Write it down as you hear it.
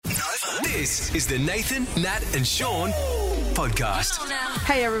This is the Nathan, Nat and Sean podcast.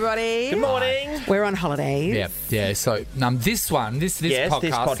 Hey, everybody. Good morning. We're on holidays. Yeah. So this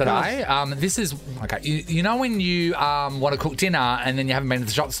podcast today, this is okay. You know when you want to cook dinner and then you haven't been to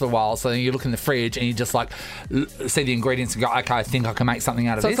the shops for a while, so then you look in the fridge and you just like see the ingredients and go, okay, I think I can make something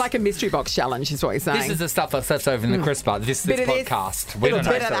out of this. So it's like a mystery box challenge, is what you're saying. This is the stuff that's left over in the crisper. This podcast. We don't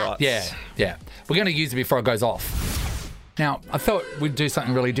know. Yeah. We're going to use it before it goes off. Now, I thought we'd do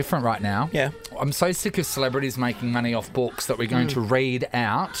something really different right now. Yeah. I'm so sick of celebrities making money off books that we're going to read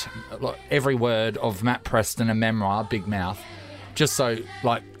out every word of Matt Preston, a memoir, Big Mouth, just so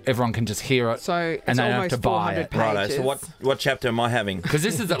everyone can just hear it. So it's and they don't have to buy it. Pages. Righto, so what chapter am I having? Because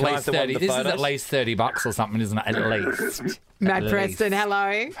this is at least 30. This is at least $30 or something, isn't it? At least. Matt Preston,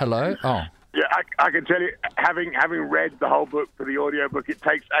 hello. Hello? Oh. Yeah, I can tell you, having read the whole book for the audiobook, it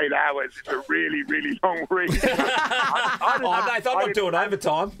takes 8 hours. It's a really, really long read. Nathan, I'm not doing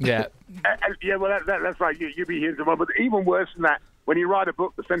overtime. Yeah. Yeah, well, that's right. You'll be hearing someone. But even worse than that, when you write a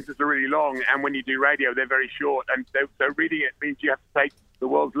book, the sentences are really long, and when you do radio, they're very short. And so reading it means you have to take the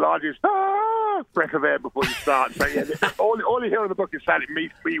world's largest breath of air before you start. So yeah, all you hear in the book is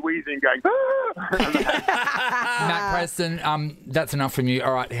me wheezing, going. Matt Preston, that's enough from you.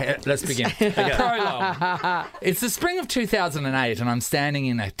 All right, let's begin. Prologue. It's the spring of 2008, and I'm standing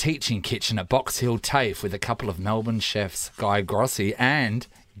in a teaching kitchen at Box Hill TAFE with a couple of Melbourne chefs, Guy Grossi and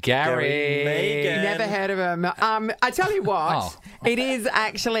Gary Megan. Never heard of him. I tell you what, it is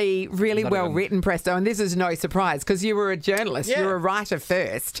actually really well written, Presto, and this is no surprise because you were a journalist, you were a writer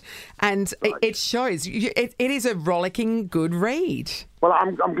first, and it shows. It is a rollicking good read. Well,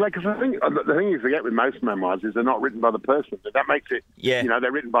 I'm glad because I think the thing you forget with most memoirs is they're not written by the person. That makes it,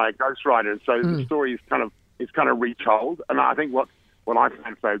 they're written by a ghostwriter, and so the story is kind of retold. And I think what I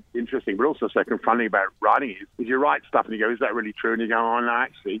find so interesting, but also so confronting about writing is you write stuff and you go, is that really true? And you go, oh, no,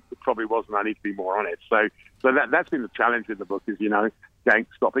 actually, it probably wasn't. I need to be more honest. So that's been the challenge with the book is,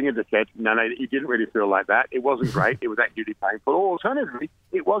 stopping a dickhead. No, he didn't really feel like that. It wasn't great. It was actually painful. Or alternatively,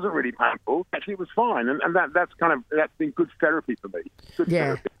 it wasn't really painful. Actually, it was fine. And that's been good therapy for me. Good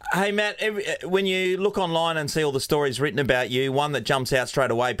therapy. Hey, Matt, when you look online and see all the stories written about you, one that jumps out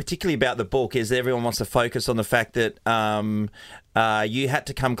straight away, particularly about the book, is everyone wants to focus on the fact that you had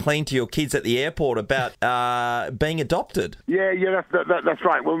to come clean to your kids at the airport about being adopted. Yeah, that's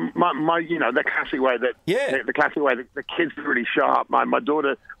right. Well, my the classic way that the kids are really sharp. My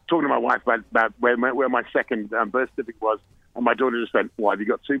daughter talking to my wife about where my second birth certificate was, and my daughter just went, "Why have you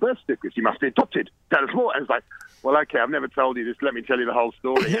got two birth certificates? You must be adopted. Tell us more." And it's like, well, okay, I've never told you this. Let me tell you the whole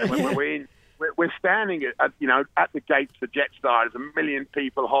story. We're standing at the gates for Jetstar. There's a million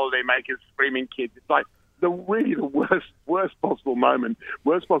people, holidaymakers, screaming kids. It's like the worst possible moment,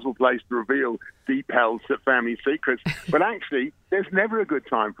 worst possible place to reveal deep held family secrets. But actually, there's never a good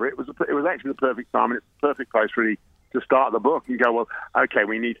time for it. It was actually the perfect time, and it's the perfect place really to start the book and go, well, okay,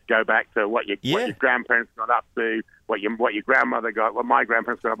 we need to go back to what your grandparents got up to, what your grandmother got, what my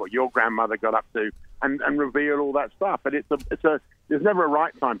grandparents got up, what your grandmother got up to, and reveal all that stuff. And there's never a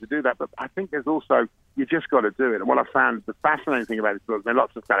right time to do that, but I think there's also, you just got to do it. And what I found the fascinating thing about this book, there are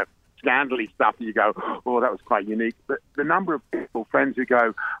lots of kind of scandally stuff that you go, oh, that was quite unique. But the number of people, friends who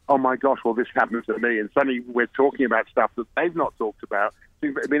go, oh my gosh, well, this happened to me, and suddenly we're talking about stuff that they've not talked about.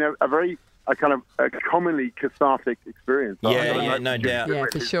 It's been a kind of a commonly cathartic experience. No doubt. Yeah,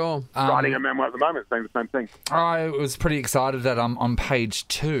 for sure. Writing a memoir at the moment, saying the same thing. I was pretty excited that I'm on page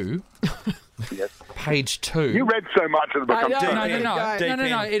 2. Yes. Page 2. You read so much of the book.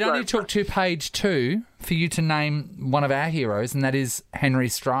 No. It only took to page 2 for you to name one of our heroes, and that is Henry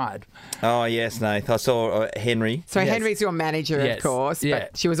Stride. Oh, yes, Nath. I saw Henry. So Henry's your manager, of course,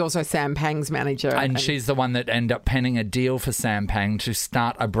 but she was also Sam Pang's manager. And she's the one that ended up penning a deal for Sam Pang to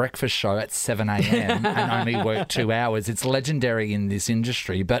start a breakfast show at 7 a.m. and only work 2 hours. It's legendary in this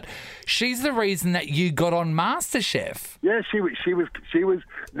industry, but she's the reason that you got on MasterChef. Yeah, she was.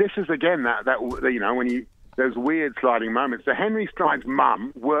 This is again that when those weird sliding moments. So Henry Stride's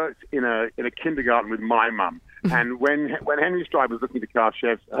mum worked in a kindergarten with my mum, and when Henry Stride was looking to cast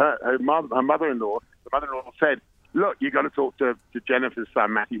chefs, her mother-in-law said, "Look, you got to talk to Jennifer's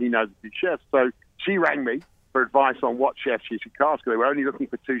son Matthew. He knows a few chefs." So she rang me for advice on what chefs she should cast, because they were only looking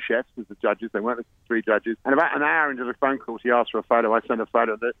for 2 chefs as the judges. They weren't looking for 3 judges. And about an hour into the phone call, she asked for a photo. I sent a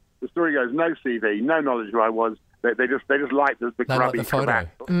photo. The story goes, no CV, no knowledge of who I was. They just liked the grubby cravat.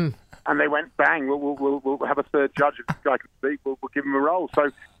 And they went, bang, we'll have a 3rd judge. If this guy can speak, we'll give him a role. So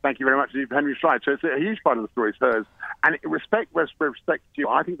thank you very much to Henry Stride. So it's a huge part of the story is hers. And respect to you,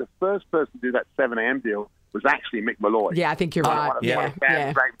 I think the first person to do that 7 a.m. deal was actually Mick Malloy. Yeah, I think you're right. One of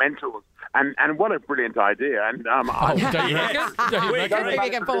my great mentors. And what a brilliant idea. And If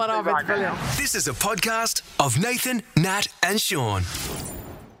you can pull it off, it's brilliant. This is a podcast of Nathan, Nat and Sean.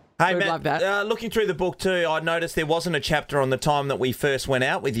 Hey, Would Matt, love that. looking through the book too, I noticed there wasn't a chapter on the time that we first went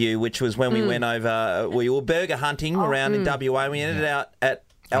out with you, which was when we went over, we were burger hunting around in WA. We ended out at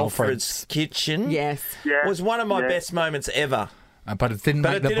Alfred's Kitchen. Yes. Yeah. It was one of my best moments ever. But it didn't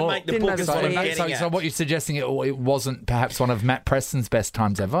make the book. Didn't make the is what I'm book. getting So at. what you're suggesting, it wasn't perhaps one of Matt Preston's best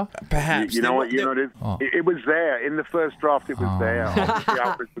times ever? Perhaps. You know what? It was there in the first draft. It was there. Obviously,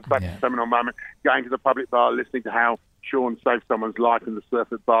 Alfred's was such a seminal moment. Going to the public bar, listening to how Sean saved someone's life in the surf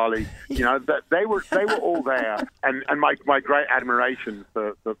at Bali. You know, that they were all there. And my great admiration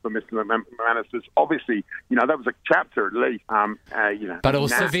for Mr. McManus was obviously, you know, that was a chapter at least. You know, But it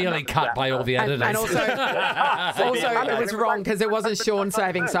was severely cut by all the editors. And also it was wrong because it wasn't Sean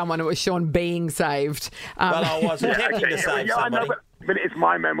saving someone; it was Sean being saved. Well, I was attempting to save I know, somebody. but it's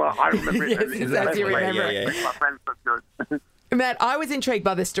my memoir. I remember it. Yes, It's as you remember it. it. My friends look good. Matt, I was intrigued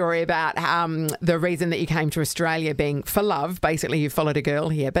by the story about the reason that you came to Australia being for love. Basically, you followed a girl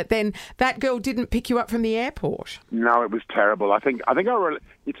here, but then that girl didn't pick you up from the airport. No, it was terrible. I think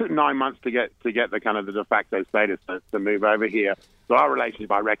it took 9 months to get the kind of the de facto status to move over here. So our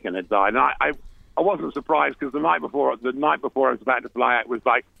relationship, I reckon, had died. And I wasn't surprised because the night before I was about to fly out, it was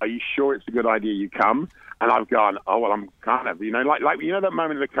like, "Are you sure it's a good idea you come?" And I've gone, "Oh well, I'm kind of, you know, like you know that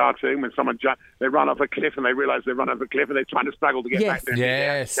moment in the cartoon when someone they run off a cliff and they realise they run off a cliff and they're trying to struggle to get back there.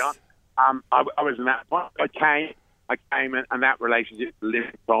 Yes. I was in that point. I came, and that relationship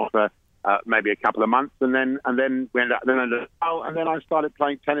lived for maybe a couple of months, and then we ended up, and then I started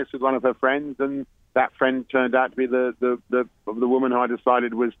playing tennis with one of her friends, and that friend turned out to be the woman who I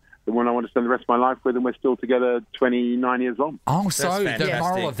decided was the one I want to spend the rest of my life with, and we're still together 29 years on. Oh, so That's the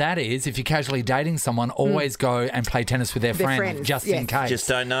moral of that is, if you're casually dating someone, always go and play tennis with their friend, just in case. Just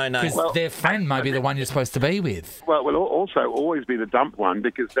don't know, no. Because their friend may be the one you're supposed to be with. Well, also always be the dump one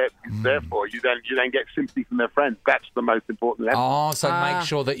because therefore you then get sympathy from their friends. That's the most important lesson. Oh, so make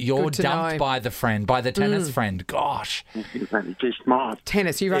sure that you're good to dumped know. by the friend, by the tennis friend. Gosh. Too smart.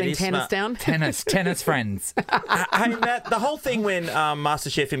 Tennis, you writing is tennis smart. down? Tennis friends. Hey, Matt, the whole thing when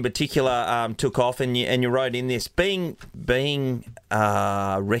MasterChef in particular took off, and you wrote in this being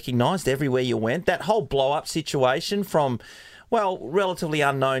recognised everywhere you went. That whole blow up situation from, well, relatively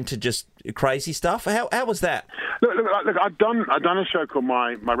unknown to just crazy stuff. How was that? Look, I'd done a show called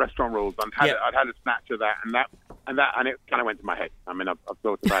My Restaurant Rules. I'd had a snatch of that, and it kind of went to my head. I mean, I've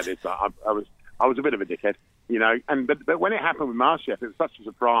thought about it. I was a bit of a dickhead, you know. But when it happened with MasterChef, it was such a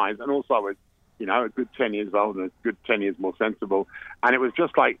surprise, and also I was, you know, a good 10 years old and a good 10 years more sensible. And it was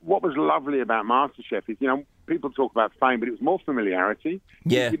just like, what was lovely about MasterChef is, you know, people talk about fame, but it was more familiarity.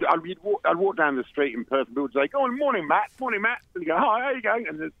 Yeah. I'd walk down the street in person, people would say, "Oh, morning, Matt. Morning, Matt." And you go, "Hi, how you going?"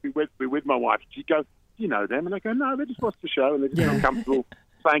 And then be with my wife. She'd go, "Do you know them?" And I go, "No, they just watch the show and they're just uncomfortable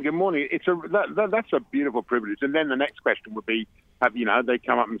saying good morning." That's a beautiful privilege. And then the next question would be, they'd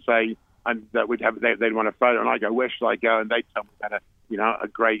come up and say, and that they'd want a photo, and I go, "Where should I go?" And they'd tell me about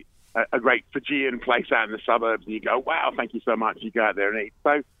a great Fijian place out in the suburbs, and you go, "Wow, thank you so much." You go out there and eat.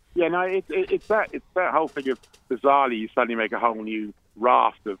 So yeah, no, it's that whole thing of bizarrely you suddenly make a whole new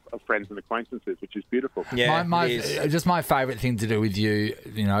raft of friends and acquaintances, which is beautiful. Yeah, just my favourite thing to do with you,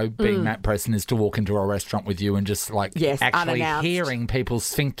 you know, being Matt Preston, is to walk into a restaurant with you and just actually unannounced. hearing people's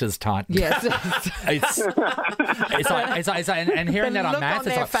sphincters tighten. Yes. it's like and hearing that on Matt, the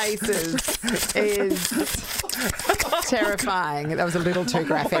look on their faces is terrifying. That was a little too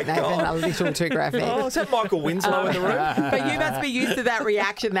graphic, Nathan. A little too graphic. Oh, is that Michael Winslow in the room? But you must be used to that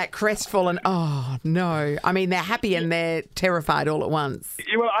reaction, that crestfallen. Oh no! I mean, they're happy and they're terrified all at once.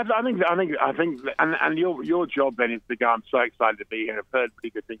 Yeah, well, I think, and your job then is to go, "I'm so excited to be here. I've heard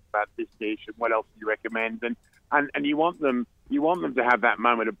pretty good things about this dish, and what else do you recommend?" And you want them to have that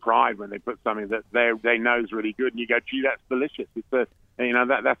moment of pride when they put something that they know is really good, and you go, "Gee, that's delicious."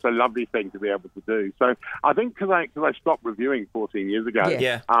 That's a lovely thing to be able to do. So I think because I stopped reviewing 14 years ago,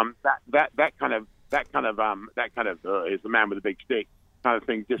 that kind of is the man with a big stick kind of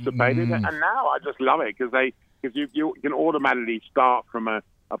thing dissipated, and now I just love it because you can automatically start from a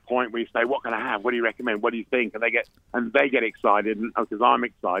point where you say, "What can I have? What do you recommend? What do you think?" And they get excited because I'm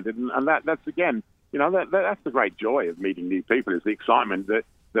excited, and that's again, you know, that's the great joy of meeting new people, is the excitement that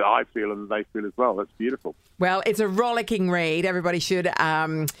that I feel and that they feel as well. That's beautiful. Well, it's a rollicking read. Everybody should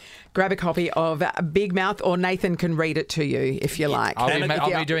grab a copy of Big Mouth, or Nathan can read it to you if you like.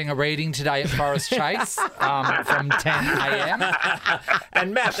 I'll be doing a reading today at Forest Chase from 10 a.m.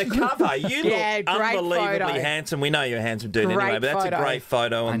 And Matt, the cover, you look unbelievably handsome. We know you're a handsome dude anyway, but that's a great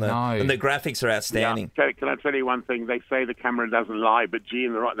photo, and the graphics are outstanding. Yeah. Can I tell you one thing? They say the camera doesn't lie, but gee,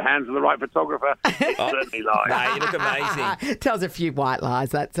 in the hands of the right photographer, it certainly lies. No, you look amazing. Tells a few white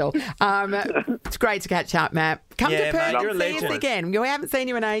lies, that's all. It's great to catch up, Matt. Come to Perth and see us again. We haven't seen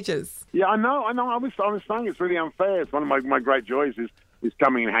you in ages. Yeah, I know. I was saying it's really unfair. It's one of my great joys is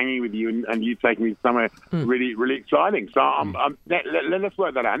coming and hanging with you and you taking me somewhere really, really exciting. So let's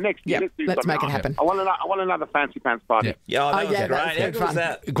work that out. Next year, let's make it happen. I want another fancy pants party. Yeah, that was great. How was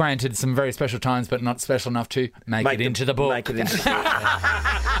that? Granted, some very special times, but not special enough to make it into the book. Make it into the book.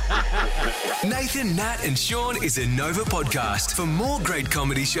 Nathan, Nat and Sean is a Nova podcast. For more great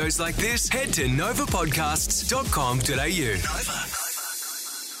comedy shows like this, head to novapodcasts.com.au. Nova.